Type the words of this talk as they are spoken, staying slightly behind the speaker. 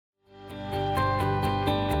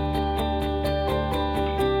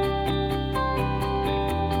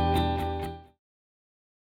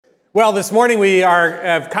Well, this morning we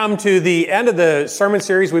have come to the end of the sermon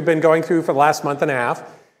series we've been going through for the last month and a half,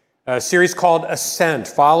 a series called Ascent,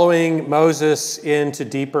 following Moses into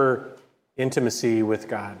deeper intimacy with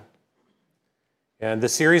God. And the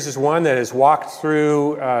series is one that has walked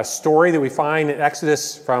through a story that we find in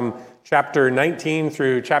Exodus from chapter 19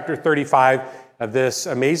 through chapter 35 of this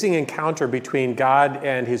amazing encounter between God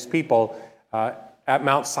and his people at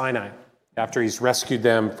Mount Sinai after he's rescued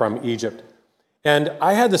them from Egypt. And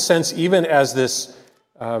I had the sense, even as this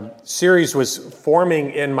series was forming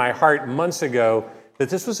in my heart months ago, that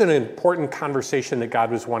this was an important conversation that God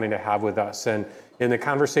was wanting to have with us. And in the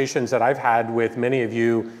conversations that I've had with many of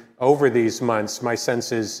you over these months, my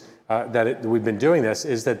sense is we've been doing this,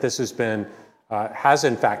 is that this has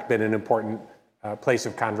in fact been an important place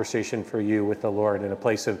of conversation for you with the Lord and a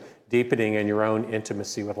place of deepening in your own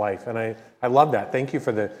intimacy with life. And I love that. Thank you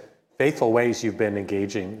for the faithful ways you've been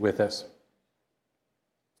engaging with us.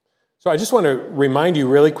 So I just want to remind you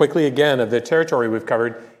really quickly again of the territory we've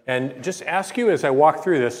covered and just ask you as I walk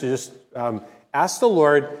through this to just ask the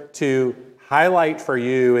Lord to highlight for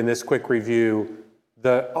you in this quick review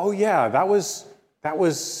that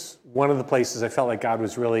was one of the places I felt like God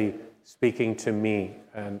was really speaking to me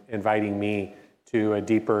and inviting me to a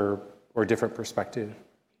deeper or different perspective.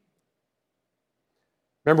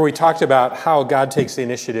 Remember, we talked about how God takes the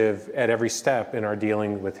initiative at every step in our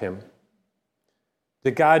dealing with him.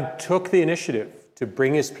 That God took the initiative to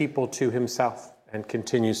bring his people to himself and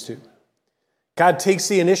continues to. God takes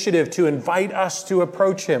the initiative to invite us to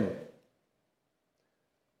approach him.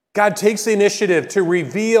 God takes the initiative to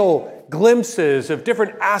reveal glimpses of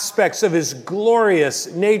different aspects of his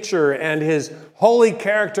glorious nature and his holy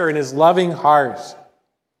character and his loving heart.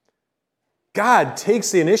 God takes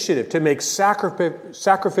the initiative to make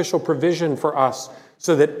sacrificial provision for us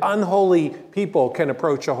so that unholy people can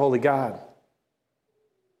approach a holy God.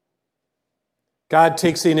 God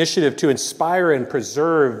takes the initiative to inspire and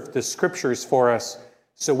preserve the scriptures for us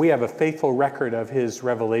so we have a faithful record of his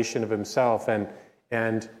revelation of himself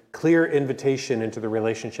and clear invitation into the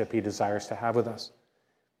relationship he desires to have with us.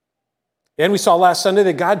 And we saw last Sunday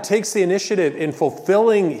that God takes the initiative in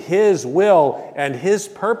fulfilling his will and his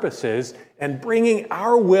purposes and bringing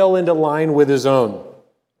our will into line with his own.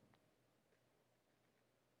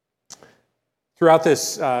 Throughout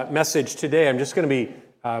this message today, I'm just going to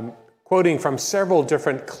be quoting from several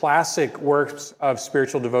different classic works of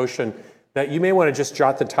spiritual devotion that you may want to just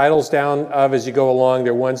jot the titles down of as you go along.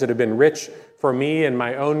 They're ones that have been rich for me in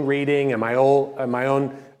my own reading and my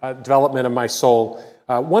own development of my soul.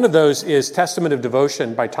 One of those is Testament of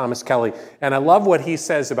Devotion by Thomas Kelly. And I love what he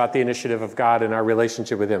says about the initiative of God and our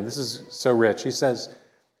relationship with him. This is so rich. He says,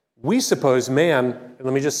 we suppose man, and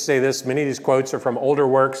let me just say this, many of these quotes are from older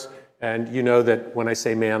works, and you know that when I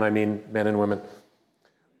say man, I mean men and women.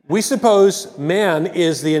 We suppose man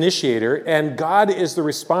is the initiator and God is the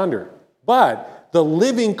responder, but the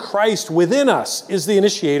living Christ within us is the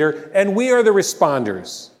initiator and we are the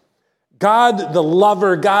responders. God the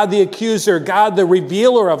lover, God the accuser, God the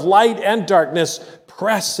revealer of light and darkness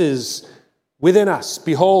presses within us.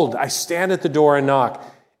 Behold, I stand at the door and knock,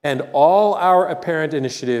 and all our apparent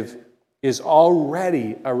initiative is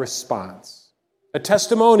already a response, a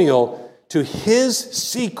testimonial to his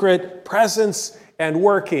secret presence and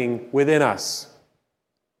working within us.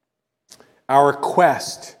 Our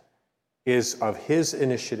quest is of his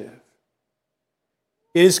initiative.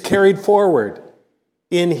 It is carried forward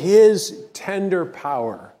in his tender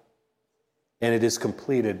power, and it is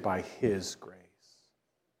completed by his grace.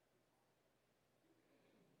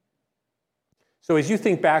 So as you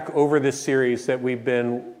think back over this series that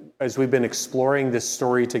as we've been exploring this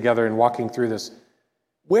story together and walking through this,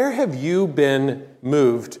 where have you been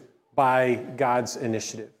moved by God's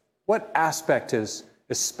initiative? What aspect has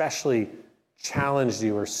especially challenged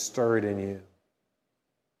you or stirred in you?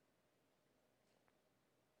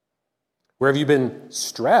 Where have you been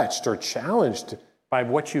stretched or challenged by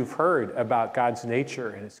what you've heard about God's nature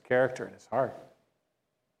and his character and his heart?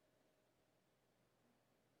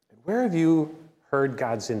 And where have you heard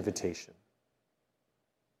God's invitation?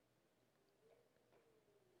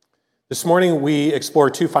 This morning we explore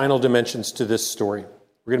two final dimensions to this story.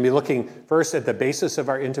 We're going to be looking first at the basis of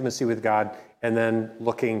our intimacy with God and then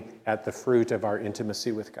looking at the fruit of our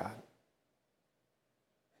intimacy with God.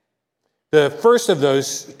 The first of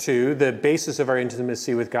those two, the basis of our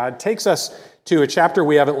intimacy with God, takes us to a chapter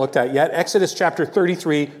we haven't looked at yet, Exodus chapter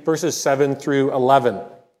 33, verses 7 through 11.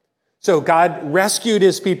 So God rescued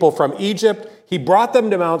his people from Egypt. He brought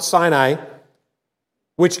them to Mount Sinai,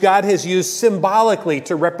 which God has used symbolically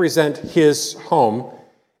to represent his home.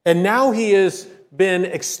 And now he is been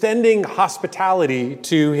extending hospitality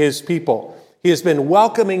to his people. He has been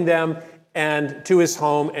welcoming them and to his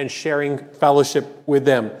home and sharing fellowship with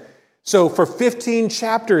them. So for 15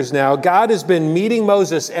 chapters now, God has been meeting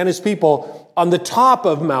Moses and his people on the top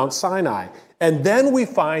of Mount Sinai. And then we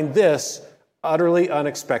find this utterly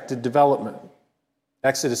unexpected development.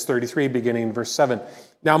 Exodus 33, beginning in verse 7.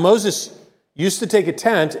 Now Moses used to take a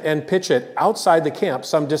tent and pitch it outside the camp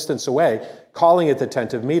some distance away, calling it the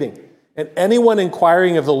tent of meeting. And anyone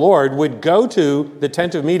inquiring of the Lord would go to the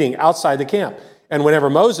tent of meeting outside the camp. And whenever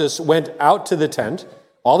Moses went out to the tent,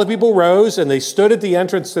 all the people rose and they stood at the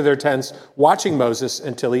entrance to their tents, watching Moses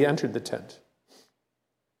until he entered the tent.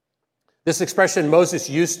 This expression, Moses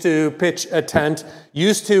used to pitch a tent,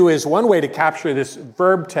 used to is one way to capture this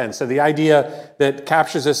verb tense. So the idea that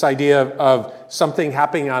captures this idea of something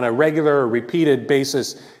happening on a regular or repeated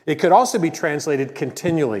basis. It could also be translated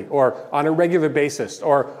continually or on a regular basis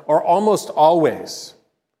or almost always.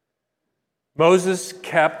 Moses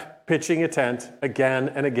kept pitching a tent again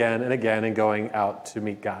and again and again and going out to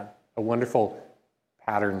meet God. A wonderful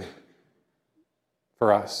pattern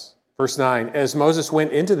for us. Verse 9, as Moses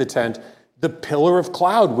went into the tent, the pillar of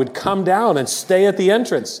cloud would come down and stay at the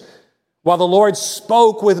entrance while the Lord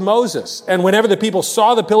spoke with Moses. And whenever the people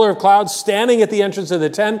saw the pillar of cloud standing at the entrance of the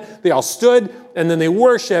tent, they all stood and then they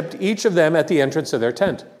worshiped, each of them at the entrance of their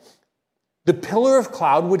tent. The pillar of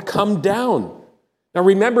cloud would come down. Now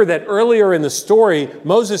remember that earlier in the story,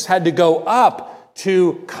 Moses had to go up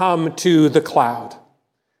to come to the cloud.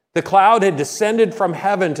 The cloud had descended from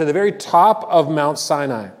heaven to the very top of Mount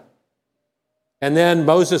Sinai. And then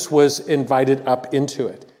Moses was invited up into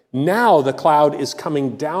it. Now the cloud is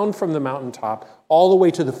coming down from the mountaintop all the way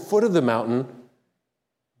to the foot of the mountain,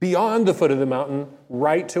 beyond the foot of the mountain,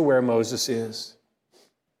 right to where Moses is.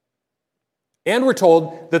 And we're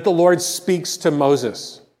told that the Lord speaks to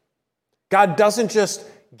Moses. God doesn't just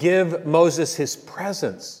give Moses his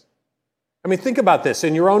presence. I mean, think about this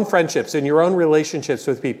in your own friendships, in your own relationships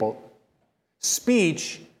with people.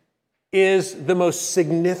 Speech is the most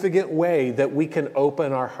significant way that we can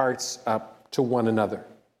open our hearts up to one another.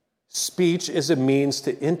 Speech is a means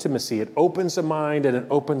to intimacy. It opens a mind and it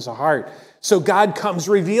opens a heart. So God comes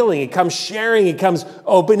revealing, he comes sharing, he comes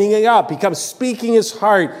opening it up, he comes speaking his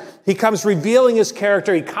heart, he comes revealing his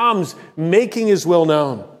character, he comes making his will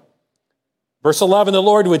known. Verse 11, the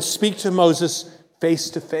Lord would speak to Moses face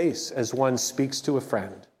to face as one speaks to a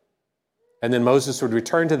friend. And then Moses would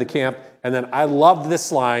return to the camp. And then I love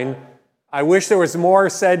this line. I wish there was more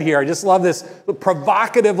said here. I just love this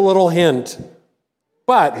provocative little hint.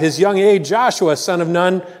 But his young aide, Joshua, son of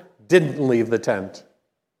Nun, didn't leave the tent.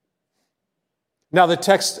 Now the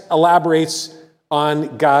text elaborates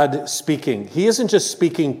on God speaking. He isn't just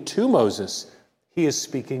speaking to Moses. He is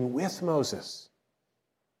speaking with Moses.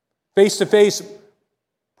 Face to face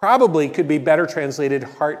probably could be better translated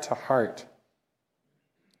heart to heart.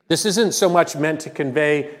 This isn't so much meant to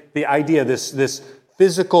convey the idea, this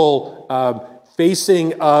physical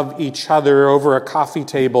facing of each other over a coffee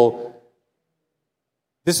table.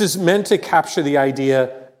 This is meant to capture the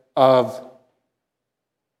idea of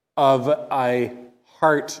a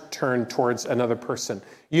heart turned towards another person.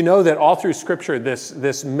 You know that all through Scripture,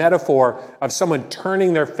 this metaphor of someone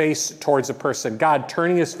turning their face towards a person, God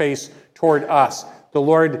turning his face toward us. The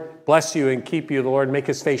Lord bless you and keep you. The Lord make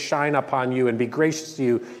his face shine upon you and be gracious to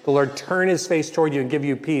you. The Lord turn his face toward you and give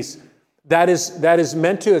you peace. That is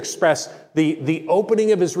meant to express the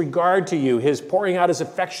opening of his regard to you, his pouring out his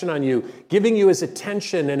affection on you, giving you his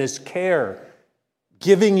attention and his care,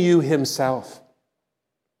 giving you himself.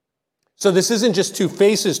 So this isn't just two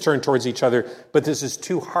faces turned towards each other, but this is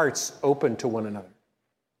two hearts open to one another.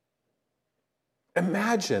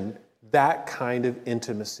 Imagine that kind of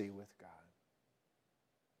intimacy with God.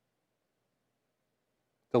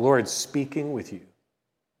 The Lord speaking with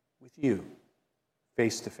you,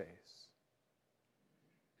 face to face,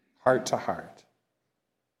 heart to heart,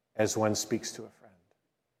 as one speaks to a friend.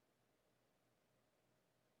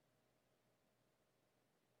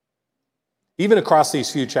 Even across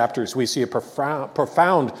these few chapters, we see a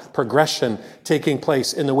profound progression taking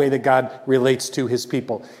place in the way that God relates to his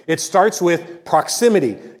people. It starts with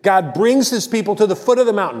proximity. God brings his people to the foot of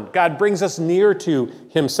the mountain. God brings us near to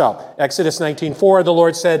himself. Exodus 19:4, the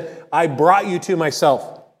Lord said, I brought you to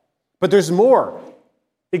myself. But there's more.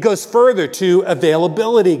 It goes further to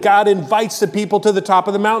availability. God invites the people to the top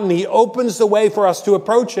of the mountain. He opens the way for us to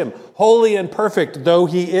approach him, holy and perfect though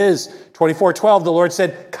he is. 24:12, the Lord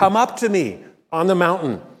said, come up to me on the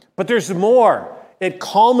mountain. But there's more. It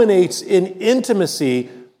culminates in intimacy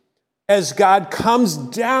as God comes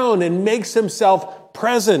down and makes himself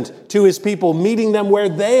present to his people, meeting them where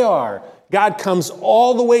they are, God comes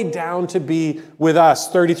all the way down to be with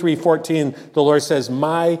us. 33:14, the Lord says,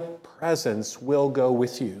 my presence will go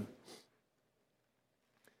with you.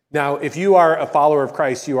 Now, if you are a follower of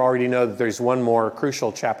Christ, you already know that there's one more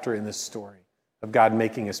crucial chapter in this story of God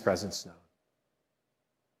making his presence known.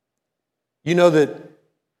 You know that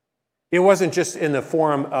it wasn't just in the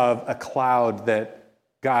form of a cloud that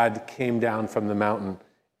God came down from the mountain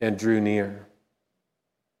and drew near.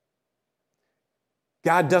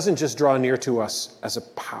 God doesn't just draw near to us as a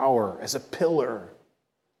power, as a pillar.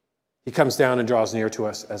 He comes down and draws near to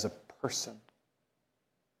us as a person.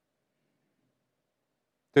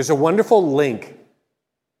 There's a wonderful link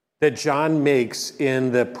that John makes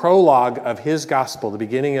in the prologue of his gospel, the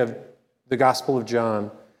beginning of the Gospel of John,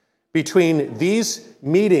 between these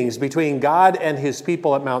meetings between God and his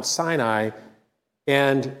people at Mount Sinai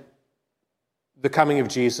and the coming of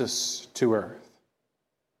Jesus to earth.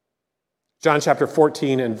 John chapter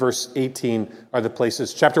 14 and verse 18 are the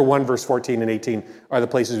places. Chapter 1, verse 14 and 18 are the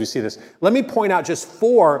places we see this. Let me point out just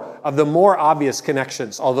 4 of the more obvious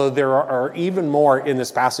connections, although there are even more in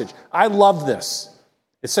this passage. I love this.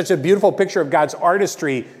 It's such a beautiful picture of God's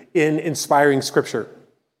artistry in inspiring Scripture.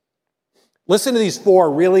 Listen to these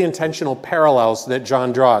 4 really intentional parallels that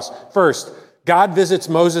John draws. First, God visits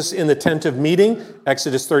Moses in the tent of meeting,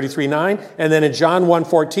 Exodus 33:9. And then in John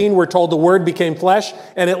 1:14, we're told the Word became flesh.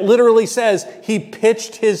 And it literally says he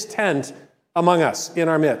pitched his tent among us, in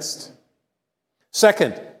our midst.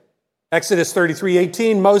 Second, Exodus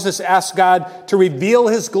 33:18, Moses asked God to reveal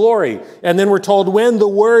his glory. And then we're told when the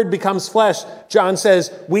Word becomes flesh, John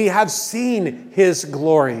says, we have seen his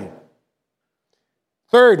glory.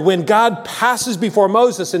 Third, when God passes before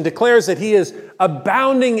Moses and declares that he is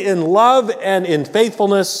abounding in love and in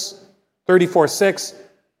faithfulness, 34:6,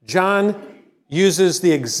 John uses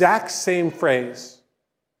the exact same phrase,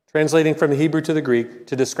 translating from the Hebrew to the Greek,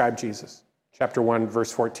 to describe Jesus. Chapter 1,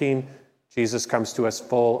 verse 14, Jesus comes to us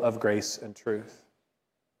full of grace and truth.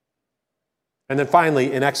 And then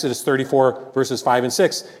finally, in Exodus 34, verses 5 and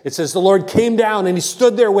 6, it says, the Lord came down and he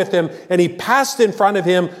stood there with him and he passed in front of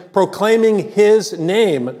him, proclaiming his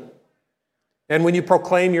name. And when you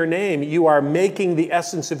proclaim your name, you are making the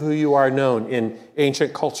essence of who you are known in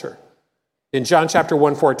ancient culture. In John chapter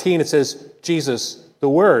 1:14, it says, Jesus, the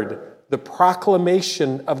Word, the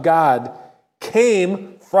proclamation of God,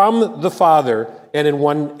 came from the Father. And in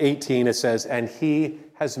 1:18, it says, and he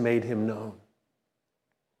has made him known.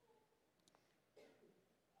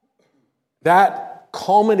 That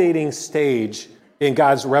culminating stage in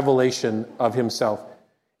God's revelation of himself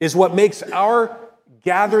is what makes our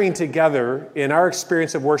gathering together in our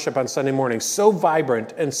experience of worship on Sunday morning so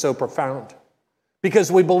vibrant and so profound.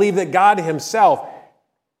 Because we believe that God himself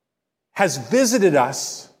has visited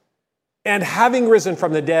us and, having risen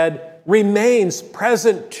from the dead, remains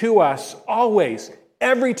present to us always,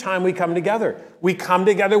 every time we come together. We come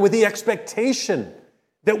together with the expectation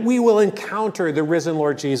that we will encounter the risen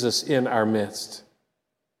Lord Jesus in our midst.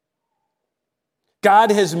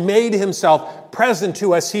 God has made himself present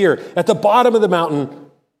to us here at the bottom of the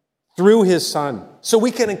mountain through his Son. So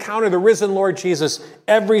we can encounter the risen Lord Jesus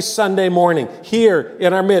every Sunday morning here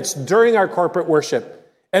in our midst during our corporate worship.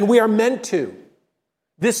 And we are meant to.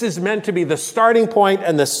 This is meant to be the starting point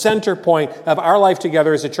and the center point of our life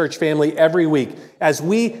together as a church family every week as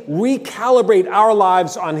we recalibrate our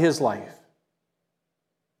lives on his life.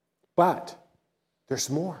 But there's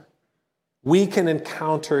more. We can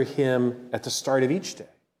encounter him at the start of each day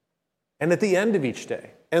and at the end of each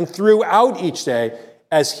day and throughout each day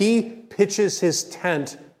as he pitches his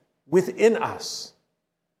tent within us,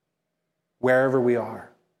 wherever we are.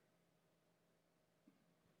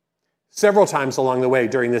 Several times along the way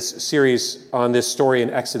during this series on this story in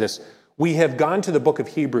Exodus, we have gone to the book of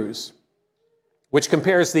Hebrews, which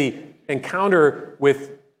compares the encounter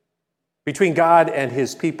between God and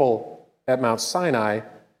his people at Mount Sinai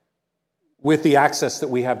with the access that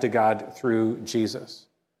we have to God through Jesus.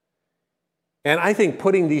 And I think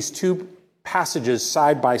putting these 2 passages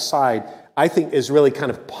side by side, I think is really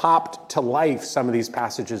kind of popped to life some of these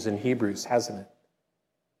passages in Hebrews, hasn't it?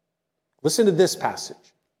 Listen to this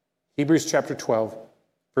passage, Hebrews chapter 12,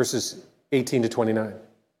 verses 18 to 29.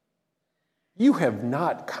 You have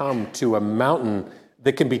not come to a mountain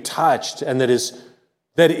that can be touched and that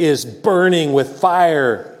is burning with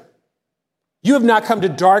fire. You have not come to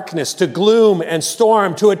darkness, to gloom and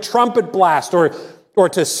storm, to a trumpet blast, or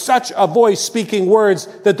to such a voice speaking words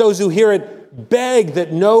that those who hear it beg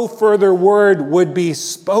that no further word would be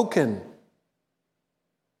spoken.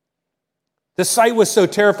 The sight was so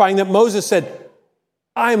terrifying that Moses said,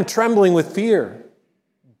 I am trembling with fear.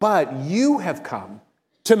 But you have come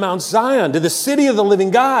to Mount Zion, to the city of the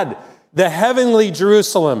living God, the heavenly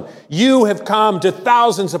Jerusalem. You have come to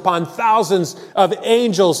thousands upon thousands of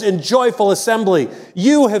angels in joyful assembly.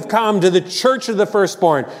 You have come to the church of the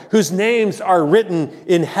firstborn, whose names are written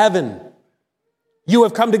in heaven. You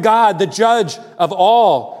have come to God, the judge of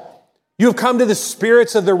all. You have come to the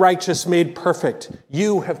spirits of the righteous made perfect.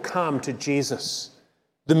 You have come to Jesus,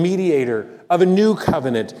 the mediator of a new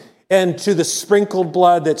covenant, and to the sprinkled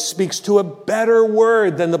blood that speaks to a better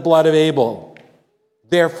word than the blood of Abel.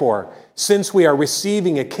 Therefore, since we are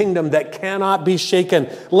receiving a kingdom that cannot be shaken,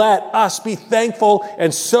 let us be thankful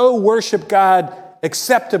and so worship God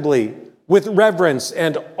acceptably with reverence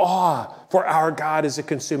and awe, for our God is a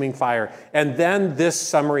consuming fire. And then this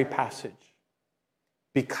summary passage.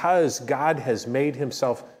 Because God has made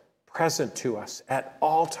himself present to us at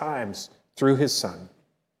all times through his Son.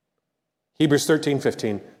 Hebrews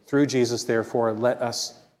 13:15, through Jesus, therefore, let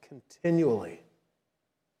us continually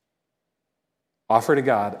offer to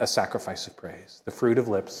God a sacrifice of praise, the fruit of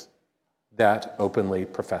lips that openly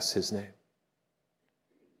profess his name.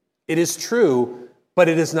 It is true, but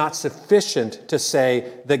it is not sufficient to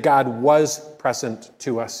say that God was present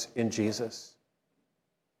to us in Jesus.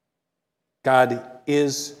 God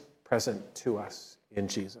is present to us in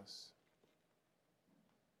Jesus.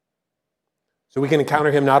 So we can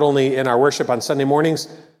encounter him not only in our worship on Sunday mornings,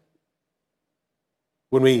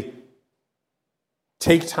 when we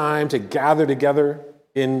take time to gather together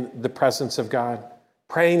in the presence of God,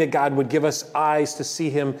 praying that God would give us eyes to see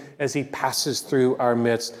him as he passes through our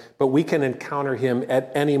midst, but we can encounter him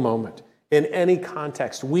at any moment, in any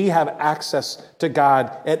context. We have access to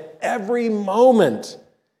God at every moment,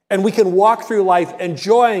 and we can walk through life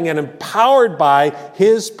enjoying and empowered by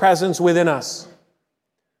his presence within us.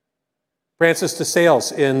 Francis de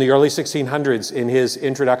Sales, in the early 1600s, in his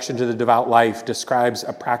Introduction to the Devout Life, describes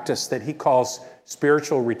a practice that he calls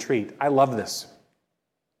spiritual retreat. I love this.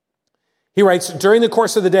 He writes, during the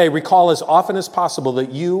course of the day, recall as often as possible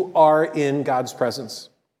that you are in God's presence.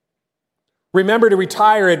 Remember to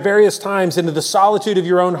retire at various times into the solitude of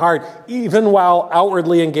your own heart, even while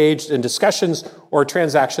outwardly engaged in discussions or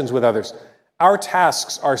transactions with others. Our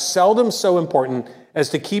tasks are seldom so important as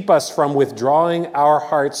to keep us from withdrawing our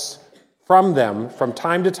hearts from them from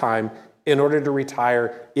time to time in order to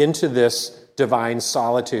retire into this divine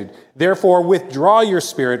solitude. Therefore, withdraw your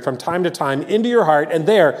spirit from time to time into your heart, and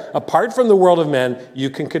there, apart from the world of men, you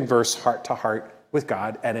can converse heart to heart with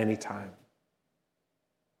God at any time.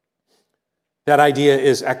 That idea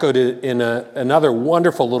is echoed in another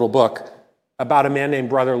wonderful little book about a man named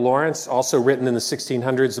Brother Lawrence, also written in the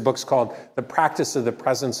 1600s. The book's called The Practice of the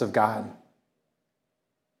Presence of God.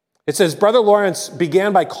 It says, Brother Lawrence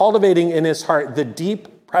began by cultivating in his heart the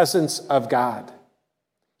deep presence of God.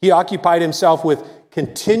 He occupied himself with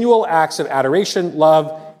continual acts of adoration,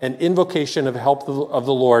 love, and invocation of help of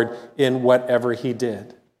the Lord in whatever he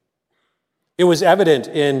did. It was evident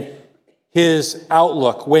in his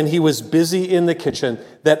outlook when he was busy in the kitchen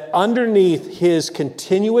that underneath his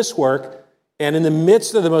continuous work and in the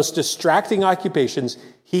midst of the most distracting occupations,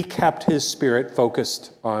 he kept his spirit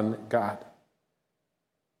focused on God.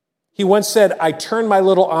 He once said, I turn my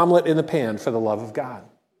little omelet in the pan for the love of God.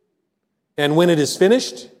 And when it is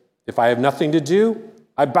finished, if I have nothing to do,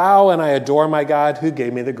 I bow and I adore my God who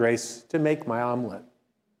gave me the grace to make my omelet.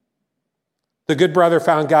 The good brother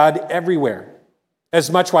found God everywhere, as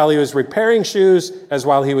much while he was repairing shoes as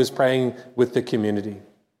while he was praying with the community.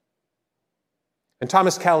 And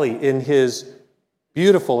Thomas Kelly, in his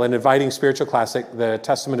beautiful and inviting spiritual classic, The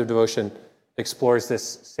Testament of Devotion, explores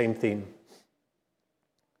this same theme.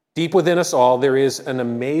 Deep within us all, there is an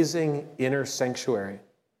amazing inner sanctuary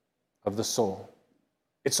of the soul.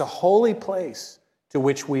 It's a holy place to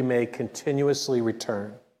which we may continuously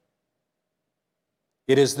return.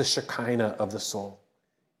 It is the Shekinah of the soul.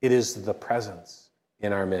 It is the presence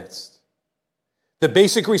in our midst. The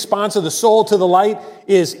basic response of the soul to the light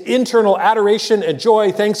is internal adoration and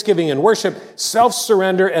joy, thanksgiving and worship,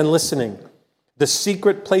 self-surrender and listening. The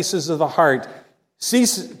secret places of the heart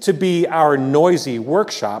cease to be our noisy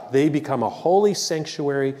workshop. They become a holy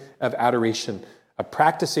sanctuary of adoration. A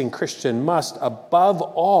practicing Christian must, above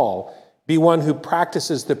all, be one who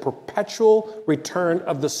practices the perpetual return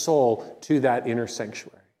of the soul to that inner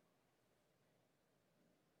sanctuary.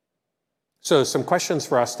 So, some questions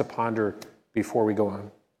for us to ponder before we go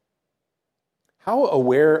on. How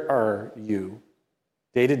aware are you,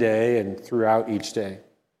 day to day and throughout each day,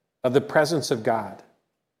 of the presence of God?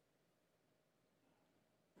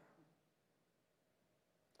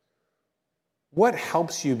 What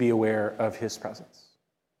helps you be aware of his presence?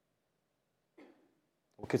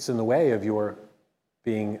 What gets in the way of your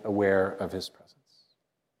being aware of his presence?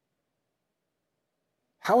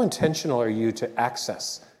 How intentional are you to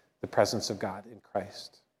access the presence of God in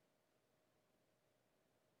Christ?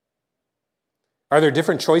 Are there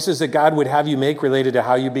different choices that God would have you make related to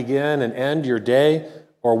how you begin and end your day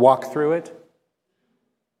or walk through it?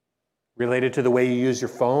 Related to the way you use your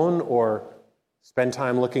phone or spend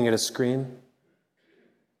time looking at a screen?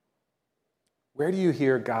 Where do you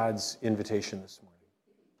hear God's invitation this morning?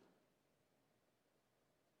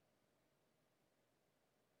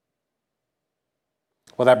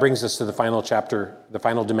 Well, that brings us to the final chapter, the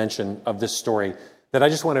final dimension of this story that I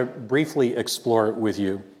just want to briefly explore with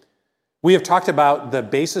you. We have talked about the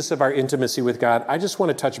basis of our intimacy with God. I just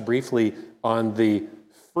want to touch briefly on the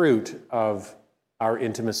fruit of our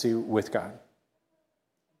intimacy with God.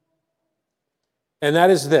 And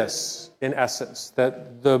that is this, in essence,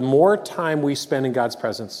 that the more time we spend in God's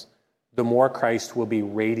presence, the more Christ will be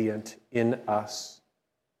radiant in us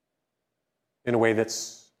in a way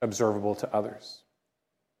that's observable to others.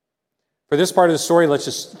 For this part of the story, let's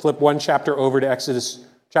just flip one chapter over to Exodus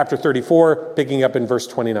chapter 34, picking up in verse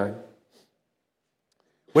 29.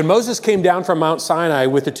 When Moses came down from Mount Sinai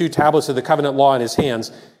with the 2 tablets of the covenant law in his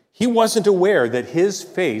hands, he wasn't aware that his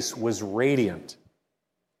face was radiant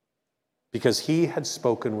because he had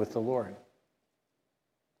spoken with the Lord.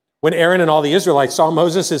 When Aaron and all the Israelites saw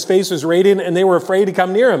Moses, his face was radiant and they were afraid to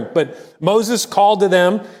come near him. But Moses called to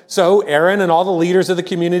them. So Aaron and all the leaders of the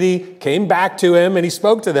community came back to him and he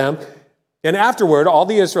spoke to them. And afterward, all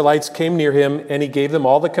the Israelites came near him and he gave them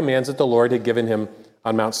all the commands that the Lord had given him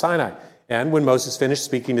on Mount Sinai. And when Moses finished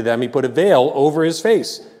speaking to them, he put a veil over his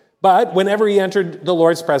face. But whenever he entered the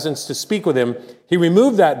Lord's presence to speak with him, he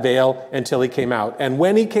removed that veil until he came out. And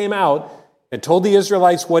when he came out and told the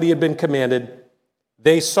Israelites what he had been commanded,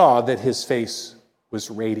 they saw that his face was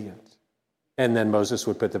radiant. And then Moses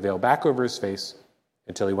would put the veil back over his face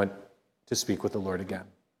until he went to speak with the Lord again.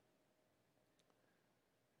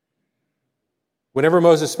 Whenever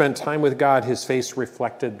Moses spent time with God, his face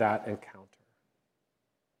reflected that encounter.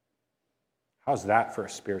 How's that for a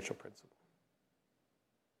spiritual principle?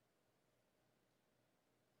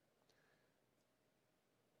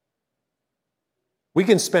 We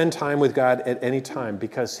can spend time with God at any time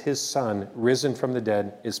because his Son, risen from the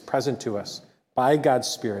dead, is present to us by God's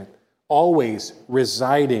Spirit, always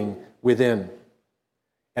residing within.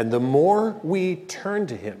 And the more we turn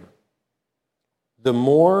to him, the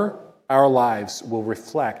more our lives will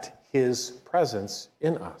reflect his presence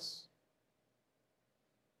in us.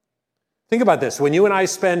 Think about this. When you and I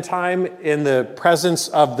spend time in the presence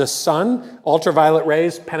of the sun, ultraviolet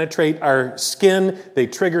rays penetrate our skin. They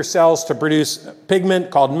trigger cells to produce pigment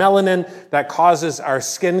called melanin that causes our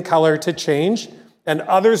skin color to change. And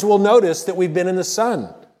others will notice that we've been in the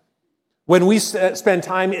sun. When we spend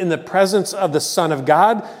time in the presence of the Son of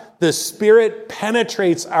God, the Spirit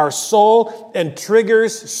penetrates our soul and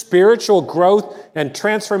triggers spiritual growth and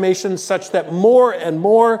transformation such that more and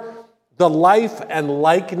more the life and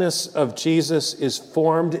likeness of Jesus is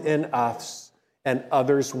formed in us, and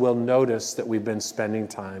others will notice that we've been spending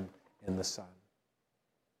time in the Son.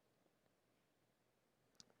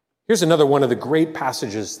 Here's another one of the great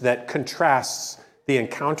passages that contrasts the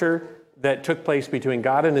encounter that took place between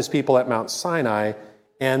God and his people at Mount Sinai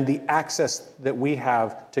and the access that we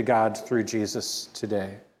have to God through Jesus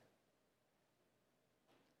today.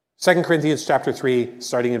 2 Corinthians chapter 3,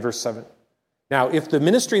 starting in verse 7. Now, if the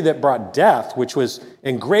ministry that brought death, which was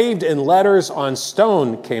engraved in letters on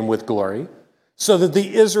stone, came with glory, so that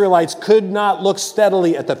the Israelites could not look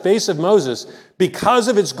steadily at the face of Moses because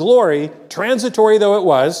of its glory, transitory though it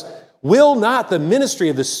was, will not the ministry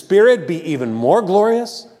of the Spirit be even more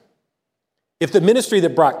glorious? If the ministry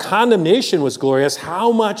that brought condemnation was glorious,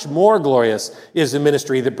 how much more glorious is the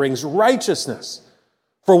ministry that brings righteousness?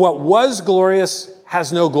 For what was glorious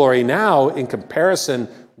has no glory now in comparison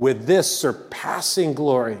with this surpassing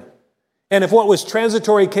glory. And if what was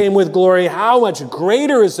transitory came with glory, how much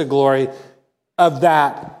greater is the glory of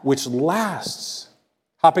that which lasts?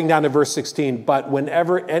 Hopping down to verse 16, but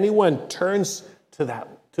whenever anyone turns to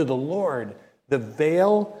the Lord, the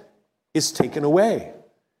veil is taken away.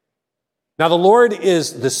 Now the Lord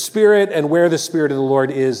is the Spirit, and where the Spirit of the Lord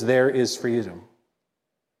is, there is freedom.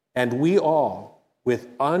 And we all, with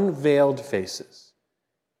unveiled faces,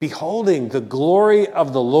 beholding the glory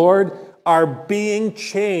of the Lord, are being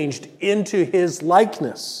changed into his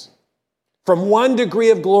likeness, from one degree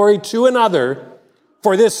of glory to another,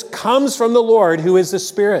 for this comes from the Lord who is the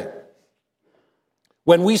Spirit.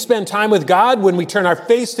 When we spend time with God, when we turn our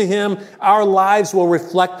face to him, our lives will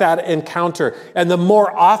reflect that encounter. And the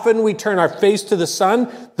more often we turn our face to the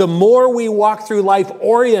Son, the more we walk through life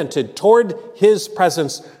oriented toward his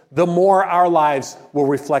presence, the more our lives will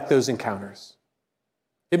reflect those encounters.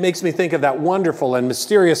 It makes me think of that wonderful and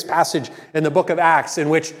mysterious passage in the book of Acts in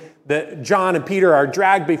which John and Peter are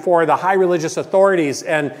dragged before the high religious authorities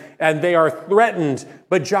and they are threatened.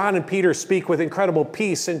 But John and Peter speak with incredible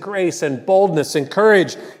peace and grace and boldness and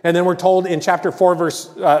courage. And then we're told in chapter 4, verse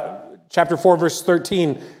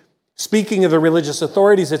 13, speaking of the religious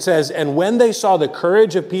authorities, it says, "And when they saw the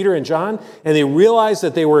courage of Peter and John, and they realized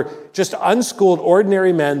that they were just unschooled,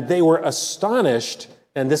 ordinary men, they were astonished."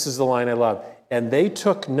 And this is the line I love. "And they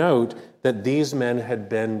took note that these men had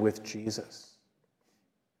been with Jesus."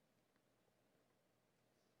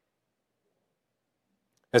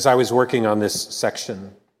 As I was working on this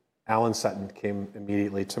section, Alan Sutton came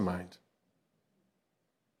immediately to mind.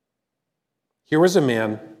 Here was a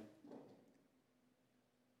man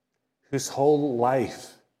whose whole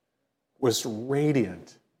life was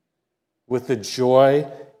radiant with the joy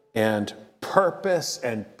and purpose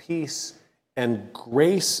and peace and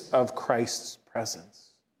grace of Christ's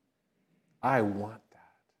presence. I want that.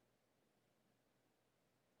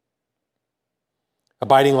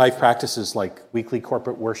 Abiding life practices like weekly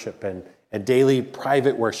corporate worship and daily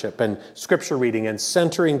private worship and scripture reading and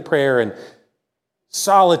centering prayer and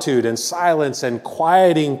solitude and silence and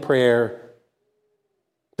quieting prayer,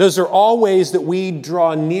 those are all ways that we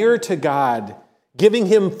draw near to God, giving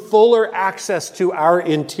him fuller access to our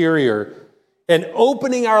interior and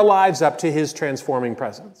opening our lives up to his transforming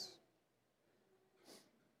presence.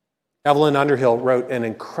 Evelyn Underhill wrote an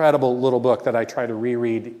incredible little book that I try to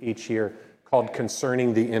reread each year called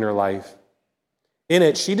Concerning the Inner Life. In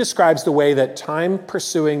it, she describes the way that time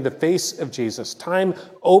pursuing the face of Jesus, time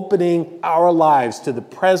opening our lives to the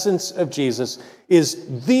presence of Jesus,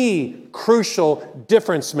 is the crucial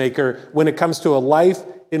difference maker when it comes to a life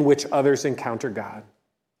in which others encounter God.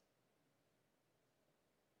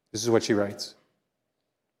 This is what she writes.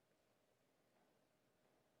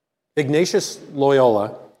 Ignatius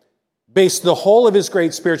Loyola based the whole of his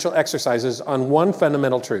great spiritual exercises on one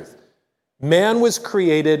fundamental truth. Man was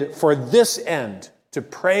created for this end, to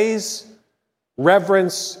praise,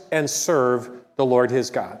 reverence, and serve the Lord his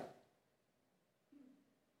God.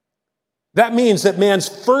 That means that man's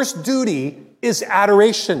first duty is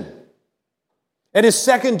adoration, and his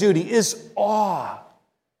second duty is awe,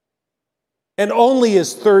 and only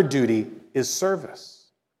his third duty is service.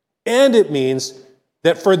 And it means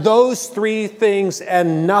that for those three things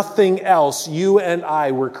and nothing else, you and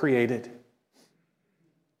I were created.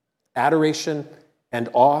 Adoration and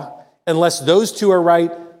awe. Unless those two are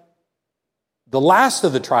right, the last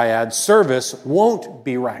of the triad, service, won't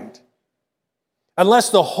be right. Unless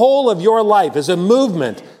the whole of your life is a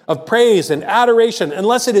movement of praise and adoration,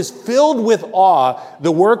 unless it is filled with awe,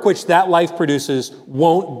 the work which that life produces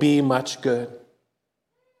won't be much good.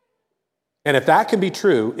 And if that can be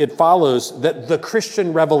true, it follows that the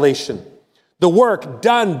Christian revelation, the work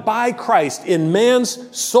done by Christ in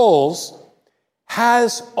man's souls,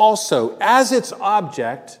 has also as its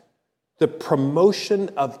object the promotion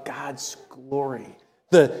of God's glory,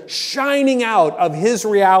 the shining out of his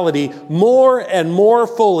reality more and more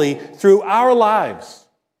fully through our lives.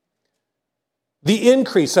 The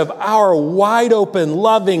increase of our wide open,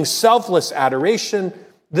 loving, selfless adoration,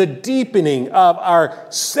 the deepening of our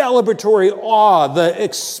celebratory awe, the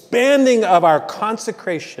expanding of our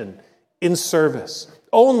consecration in service.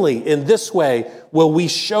 Only in this way will we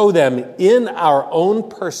show them in our own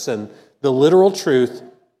person the literal truth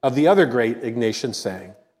of the other great Ignatian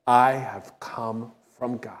saying, I have come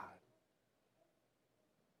from God.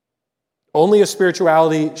 Only a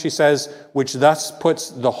spirituality, she says, which thus puts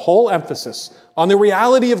the whole emphasis on the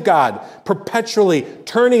reality of God, perpetually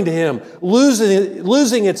turning to him,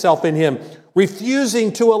 losing itself in him,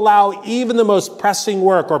 refusing to allow even the most pressing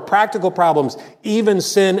work or practical problems, even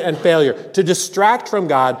sin and failure, to distract from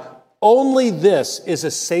God. Only this is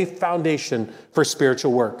a safe foundation for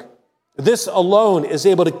spiritual work. This alone is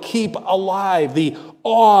able to keep alive the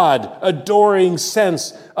awed, adoring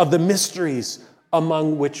sense of the mysteries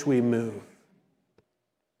among which we move.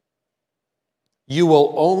 You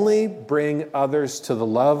will only bring others to the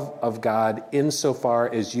love of God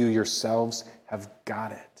insofar as you yourselves have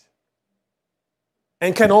got it,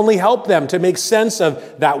 and can only help them to make sense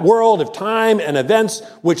of that world of time and events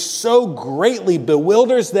which so greatly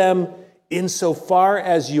bewilders them insofar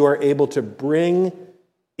as you are able to bring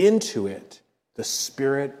into it the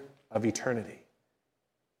spirit of eternity.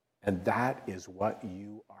 And that is what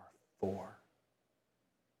you are for.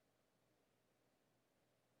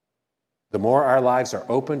 The more our lives are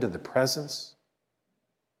open to the presence,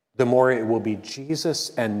 the more it will be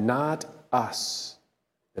Jesus and not us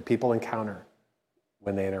that people encounter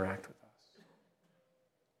when they interact with us.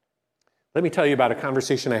 Let me tell you about a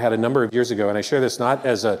conversation I had a number of years ago, and I share this not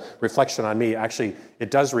as a reflection on me. Actually, it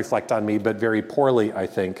does reflect on me, but very poorly, I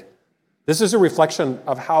think. This is a reflection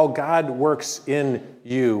of how God works in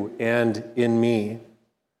you and in me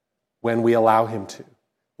when we allow him to,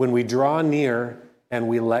 when we draw near and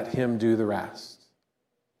we let him do the rest.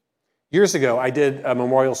 Years ago, I did a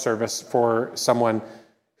memorial service for someone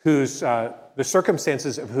whose the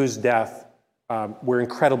circumstances of whose death were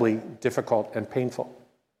incredibly difficult and painful.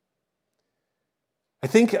 I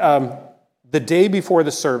think the day before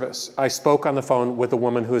the service, I spoke on the phone with a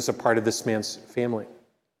woman who is a part of this man's family.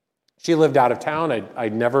 She lived out of town.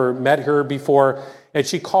 I'd never met her before, and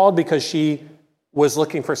she called because she was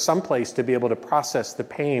looking for some place to be able to process the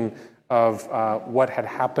pain of what had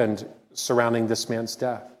happened surrounding this man's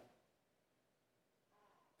death.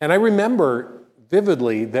 And I remember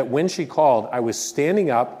vividly that when she called, I was standing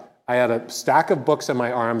up, I had a stack of books in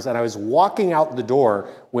my arms, and I was walking out the door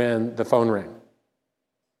when the phone rang.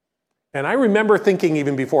 And I remember thinking,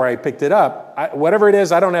 even before I picked it up, whatever it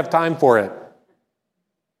is, I don't have time for it.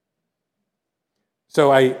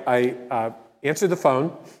 So I answered the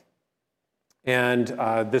phone, and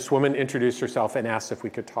this woman introduced herself and asked if we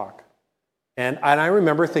could talk. And I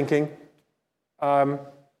remember thinking, 5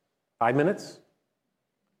 minutes?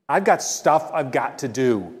 I've got stuff I've got to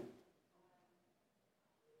do.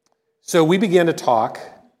 So we began to talk,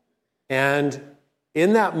 and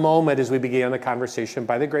in that moment, as we began the conversation,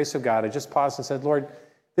 by the grace of God, I just paused and said, Lord,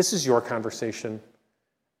 this is your conversation.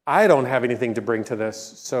 I don't have anything to bring to this.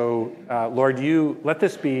 So, Lord, you let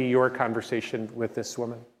this be your conversation with this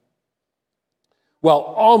woman. Well,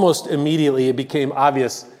 almost immediately, it became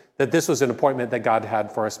obvious that this was an appointment that God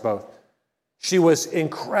had for us both. She was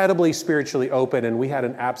incredibly spiritually open, and we had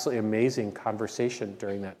an absolutely amazing conversation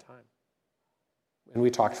during that time. And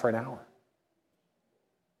we talked for an hour.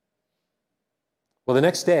 Well, the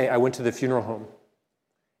next day, I went to the funeral home.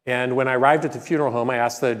 And when I arrived at the funeral home, I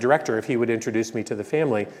asked the director if he would introduce me to the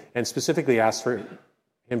family, and specifically asked for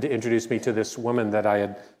him to introduce me to this woman that I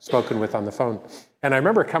had spoken with on the phone. And I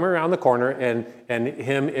remember coming around the corner and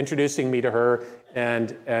him introducing me to her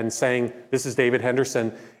and saying, "This is David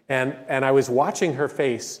Henderson." And I was watching her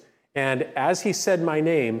face, and as he said my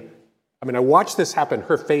name, I watched this happen,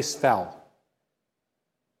 her face fell.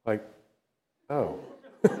 Like, oh.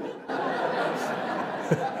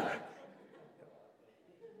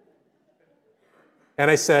 And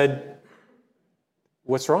I said,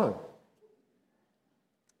 "What's wrong?"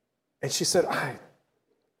 And she said,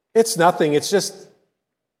 "It's nothing. It's just..."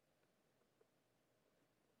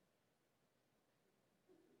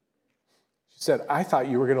 She said, "I thought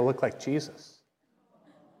you were going to look like Jesus."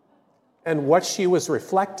 And what she was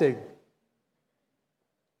reflecting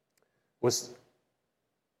was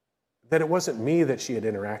that it wasn't me that she had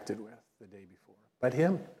interacted with the day before, but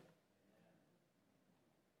him.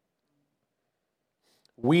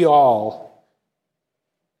 We all,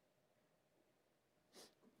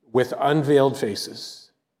 with unveiled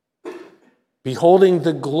faces, beholding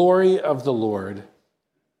the glory of the Lord,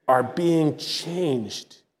 are being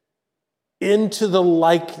changed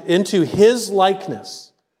into his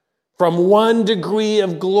likeness from one degree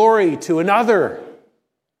of glory to another.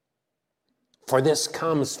 For this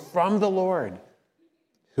comes from the Lord,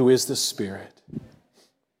 who is the Spirit. Do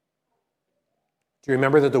you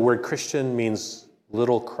remember that the word Christian means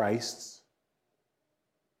little Christs?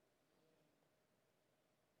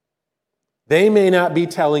 They may not be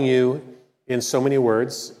telling you in so many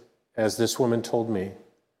words as this woman told me,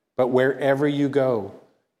 but wherever you go,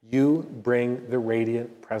 you bring the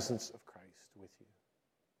radiant presence of Christ with you.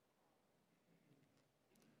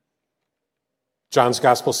 John's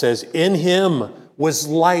gospel says, "In him was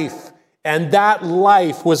life, and that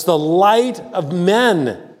life was the light of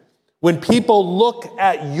men." When people look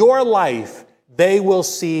at your life, they will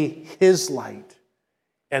see his light.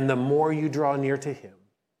 And the more you draw near to him,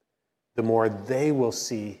 the more they will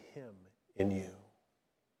see him in you.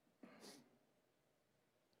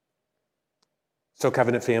 So,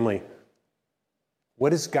 Covenant family,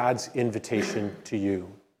 what is God's invitation to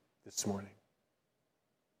you this morning?